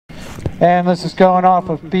And this is going off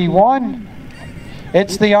of B1.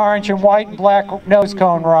 It's the orange and white and black nose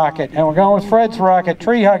cone rocket. And we're going with Fred's rocket,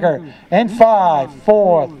 Tree Hugger, in 5,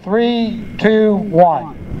 4, 3, 2,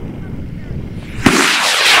 1.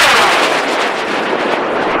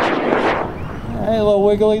 Hey, a little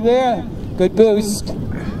wiggly there. Good boost.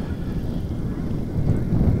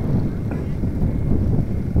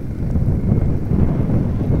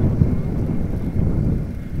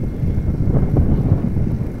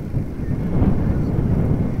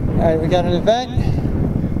 Alright, we got an event.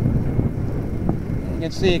 You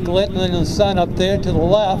can see it glittering in the sun up there to the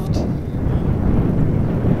left.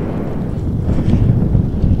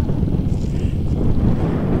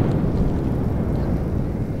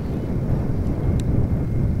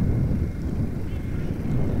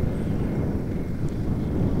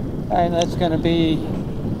 And that's going to be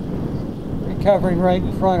recovering right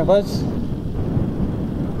in front of us.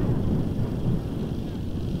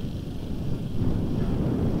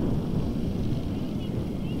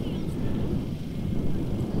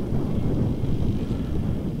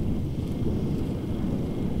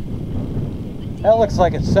 That looks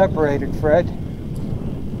like it's separated, Fred.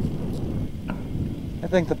 I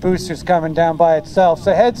think the booster's coming down by itself.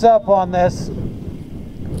 So heads up on this.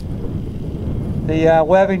 The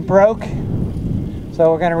webbing broke.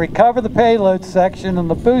 So we're going to recover the payload section, and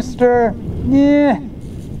the booster, yeah.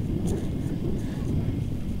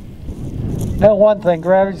 Know one thing,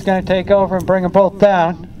 gravity's going to take over and bring them both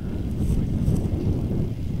down.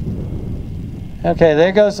 Okay,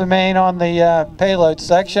 there goes the main on the payload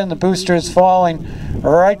section. The booster is falling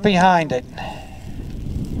right behind it.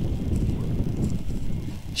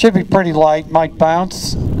 Should be pretty light, might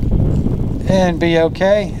bounce and be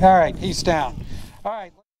okay. All right, he's down. All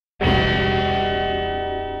right.